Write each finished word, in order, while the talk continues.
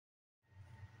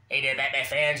Hey there, Batman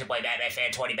fans. Your boy Batman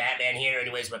Fan 20 Batman here.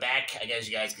 Anyways, we're back. I guess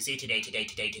you guys can see today,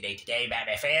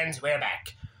 Batman fans, we're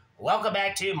back. Welcome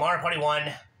back to Mario Party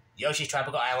 1, Yoshi's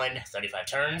Tropical Island, 35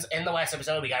 turns. In the last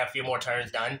episode, we got a few more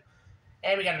turns done.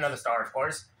 And we got another star, of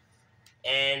course.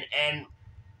 And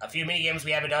a few mini games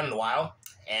we haven't done in a while.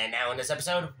 And now in this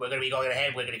episode, we're going to be going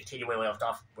ahead. We're going to continue where we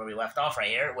left off right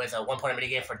here with a one-point mini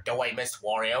game for Do I Miss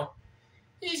Wario.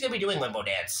 He's going to be doing Limbo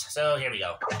Dance. So here we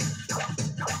go.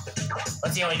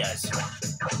 Let's see how he does.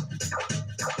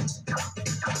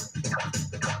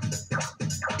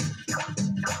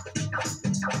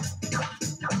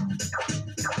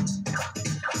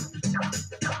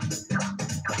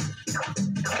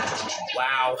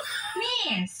 Wow.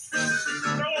 Miss.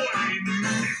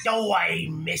 No, I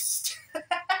missed.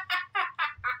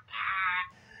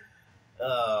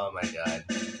 Oh my god.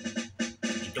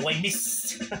 Do I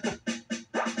miss?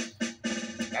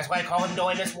 That's why I call him Do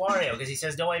I Miss Wario, because he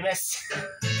says Do I miss?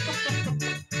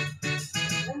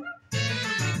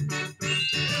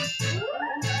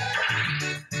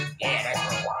 Yeah, that's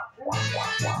right.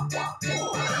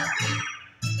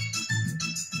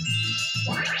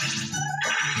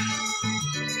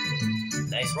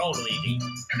 Nice roll, Luigi.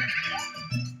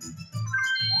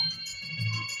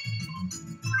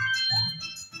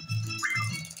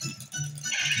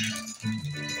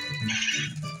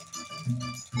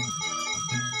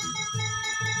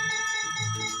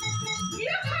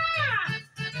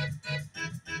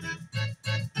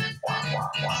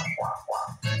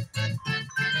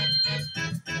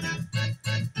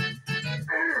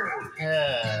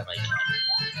 Oh my god.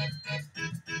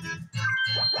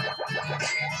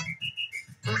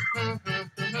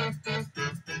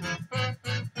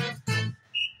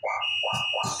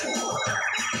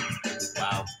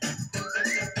 Wow.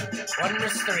 1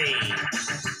 miss 3.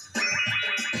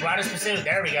 Riders Pursuit,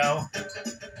 there we go.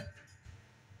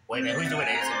 Wait a minute, who's doing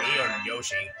it? Is it me or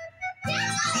Yoshi?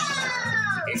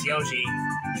 It's Yoshi.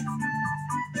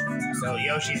 So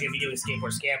Yoshi's gonna be doing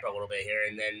Skateboard Scamper a little bit here,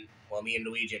 and then, well, me and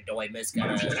Luigi at Do I Miss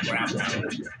gotta grab down.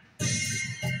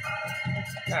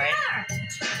 Alright.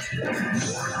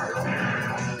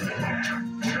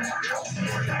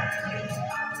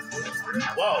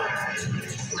 Whoa.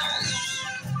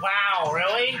 Wow,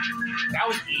 really? That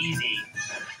was easy.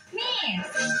 Miss.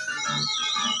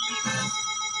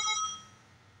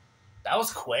 That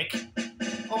was quick.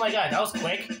 Oh my god, that was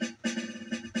quick.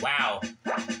 Wow.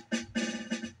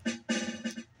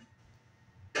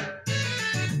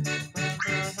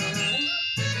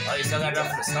 Oh, you still got enough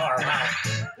for the star. Wow.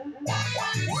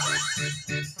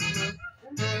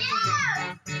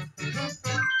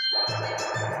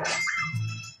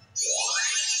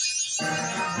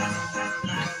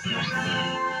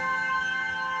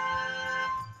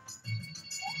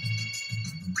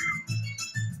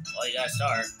 Oh, you got a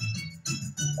star.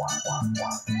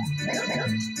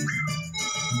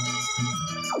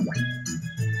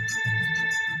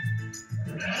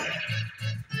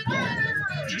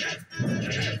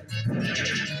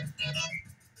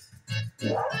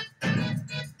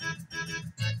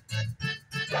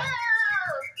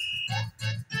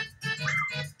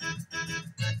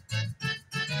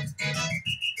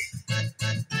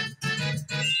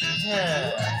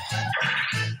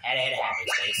 Had to hit a happy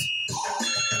face.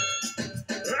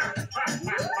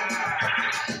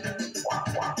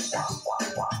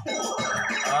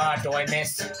 Ah, do I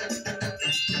miss?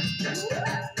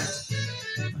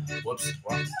 Whoops.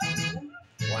 Wrong.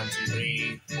 1, 2,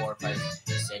 3, 4, 5,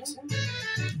 6.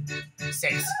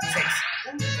 6.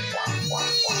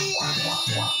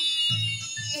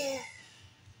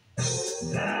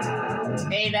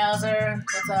 Hey, Bowser.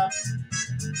 What's up?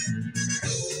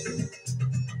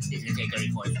 He's gonna take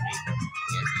 30 points from me.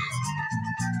 Yes, he is.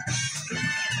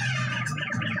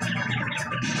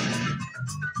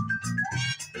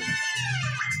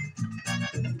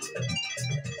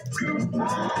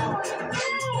 Oh.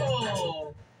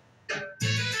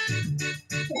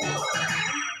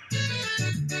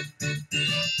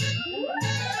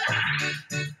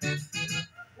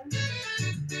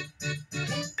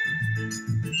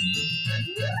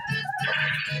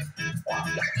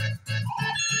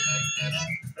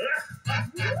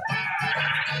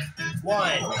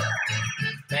 One.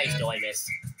 Nice, Do I miss?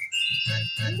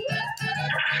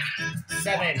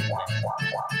 7.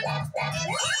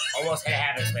 Almost hit a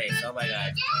half his face. Oh my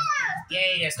god.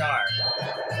 Yay, a star.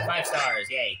 5 stars.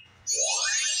 Yay.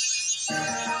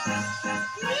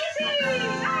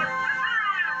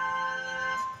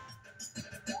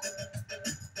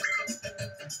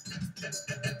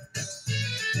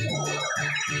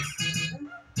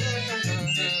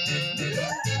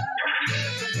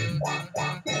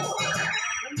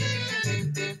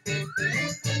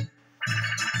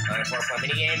 Another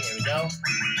 4-point minigame. Here we go.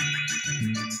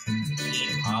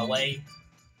 Keep hallway.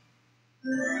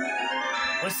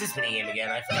 What's this minigame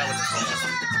again? I forgot what this one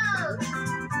is.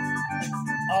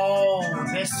 Oh,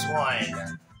 this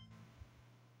one.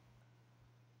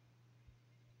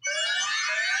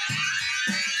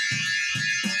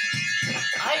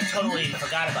 I totally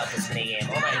forgot about this minigame.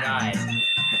 Oh my god.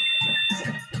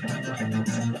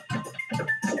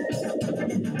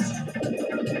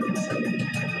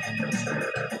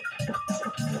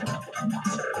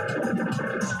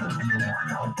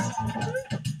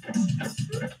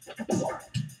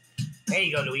 There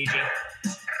you go, Luigi.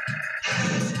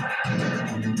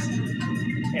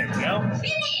 There we go.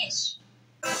 Finish!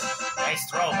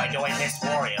 Nice throw by Doing Mist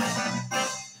Wario.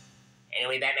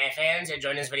 Anyway, Batman fans,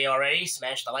 enjoying this video already,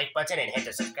 smash the like button and hit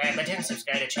the subscribe button.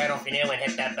 Subscribe to the channel if you're new and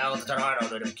hit that bell to turn on all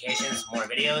notifications for more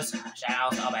videos. Shout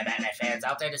out to all my Batman fans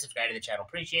out there to subscribe to the channel.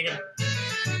 Appreciate it.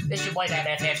 This is your boy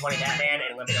Batman Fan 20 Batman,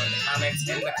 and let me know in the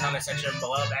comments section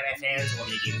below, Batman fans, what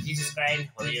video games you subscribe,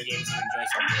 what video games you enjoy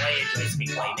to play, enjoy to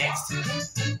play next.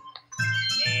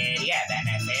 And yeah,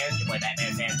 Batman fans, your boy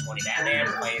Batman Fan 20 Batman,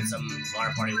 playing some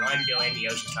Mario Party 1, doing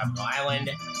Yoshi's Tropical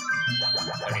Island,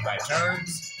 35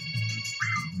 turns.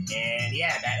 And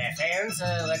yeah, Batman fans,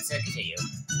 let's continue.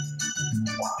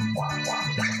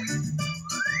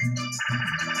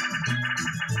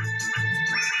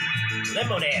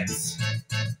 Limbo Dance.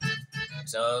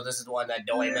 So this is the one that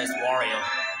Doing Mist Wario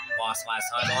lost last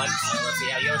time on, so let's see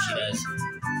how Yoshi does.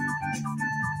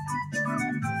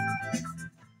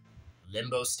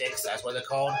 Limbo sticks, that's what they're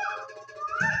called.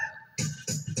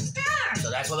 So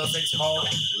that's what those things are called,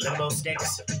 limbo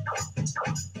sticks.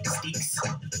 Steaks.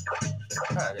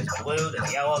 Huh, there's blue,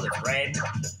 there's yellow, there's red.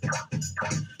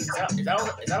 Is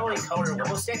that only color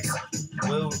limbo sticks?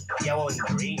 Blue, yellow, and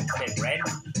green, and red?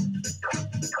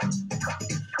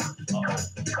 Uh-oh.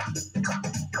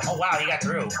 Oh wow, he got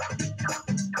through.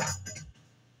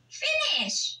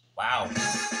 Finish! Wow.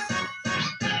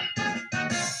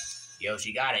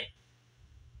 Yoshi got it.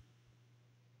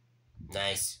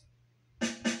 Nice.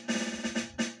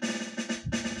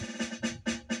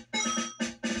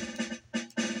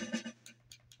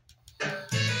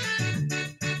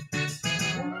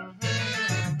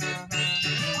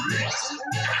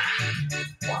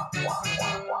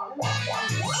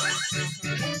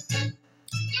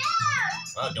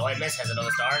 Well, Doing Mist has another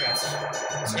star. That's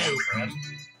 2 for him.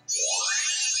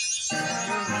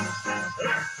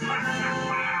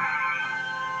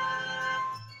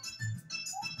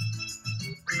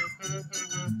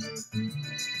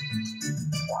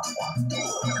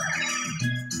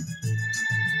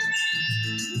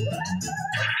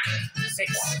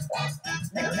 Six.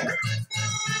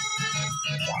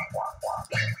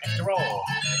 Extra roll.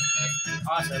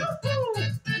 Awesome.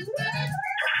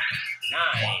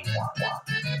 9.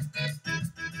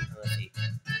 Let's see.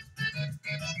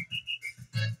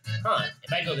 Huh.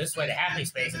 If I go this way to happy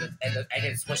space, and I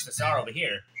can switch the star over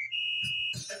here.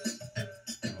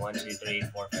 1, 2, 3,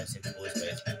 4, 5, 6 blue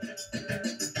space.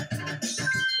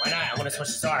 Why not? I want to switch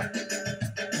the star.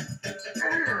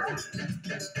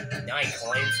 9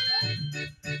 coins.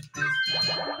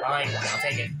 Fine, I'll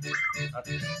take it.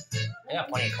 I got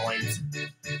plenty of coins.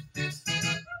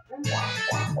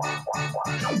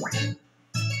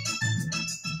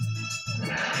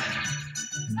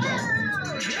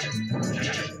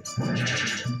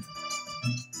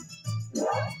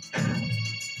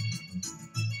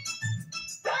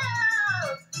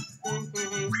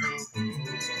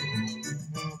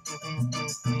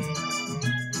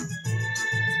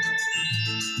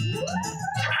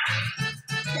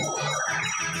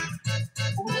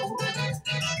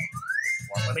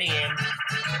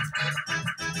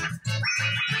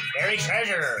 Buried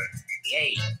treasure!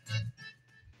 Yay!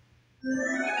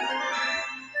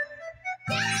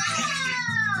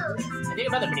 I think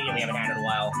another video we haven't had in a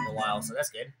while, so that's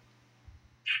good.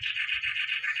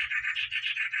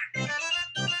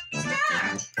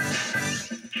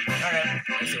 Alright,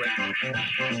 let's do it.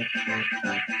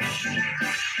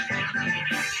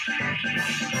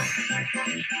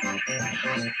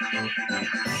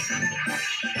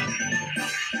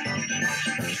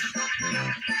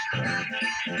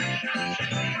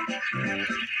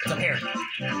 It's up here.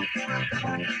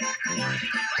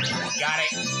 Got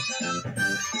it.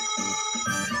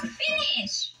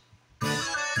 Finish!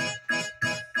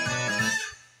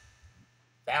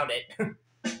 Found it.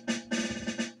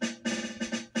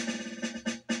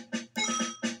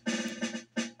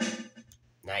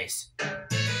 Nice.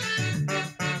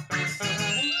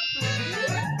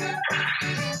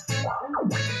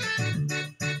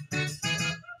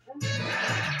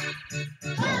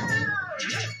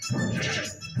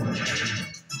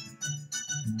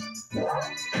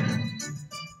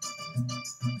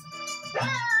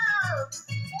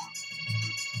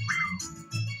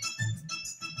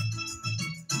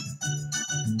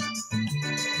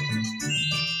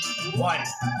 1.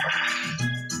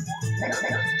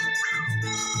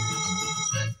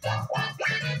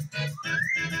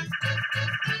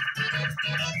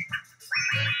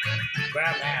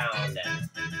 Ground pound.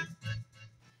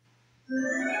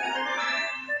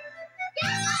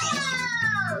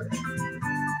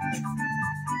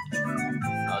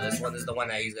 Oh, this one is the one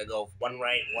that he's gonna go 1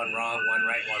 right, 1 wrong, 1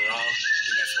 right, 1 wrong.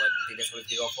 Think that's what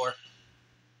he's gonna go for?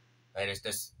 Alright,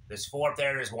 there's 4 up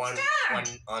there, there's one on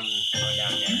down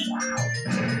there.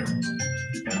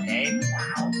 Okay.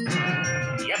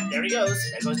 Yep, there he goes.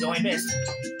 There goes no, I missed.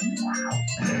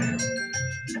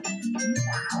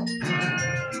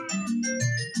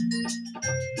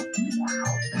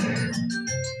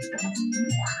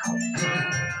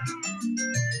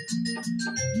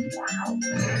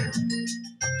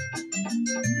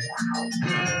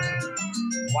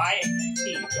 Why?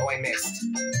 No, I missed.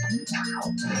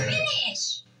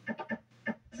 Finish.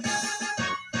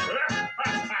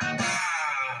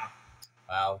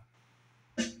 Wow.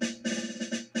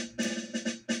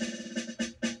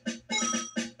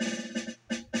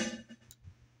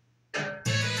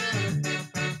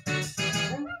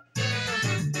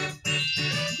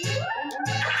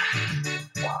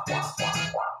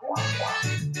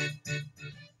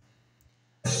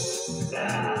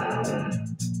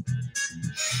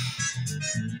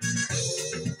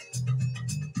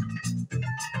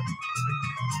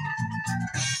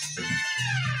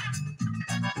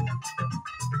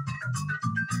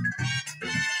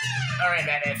 Alright,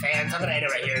 Batman fans, I'm gonna end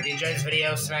it right here. If you enjoyed this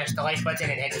video, smash the like button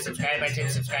and hit the subscribe button.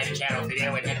 Subscribe to the channel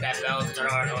video and hit that bell to turn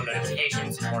on our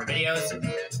notifications for more videos.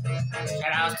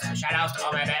 Shout outs to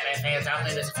all my Batman fans out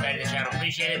there that subscribe to the channel.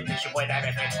 Appreciate it. This is your boy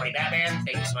Batman Fan 20 Batman.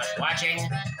 Thank you so much for watching.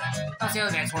 I'll see you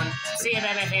on the next one. See ya,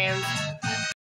 Batman fans.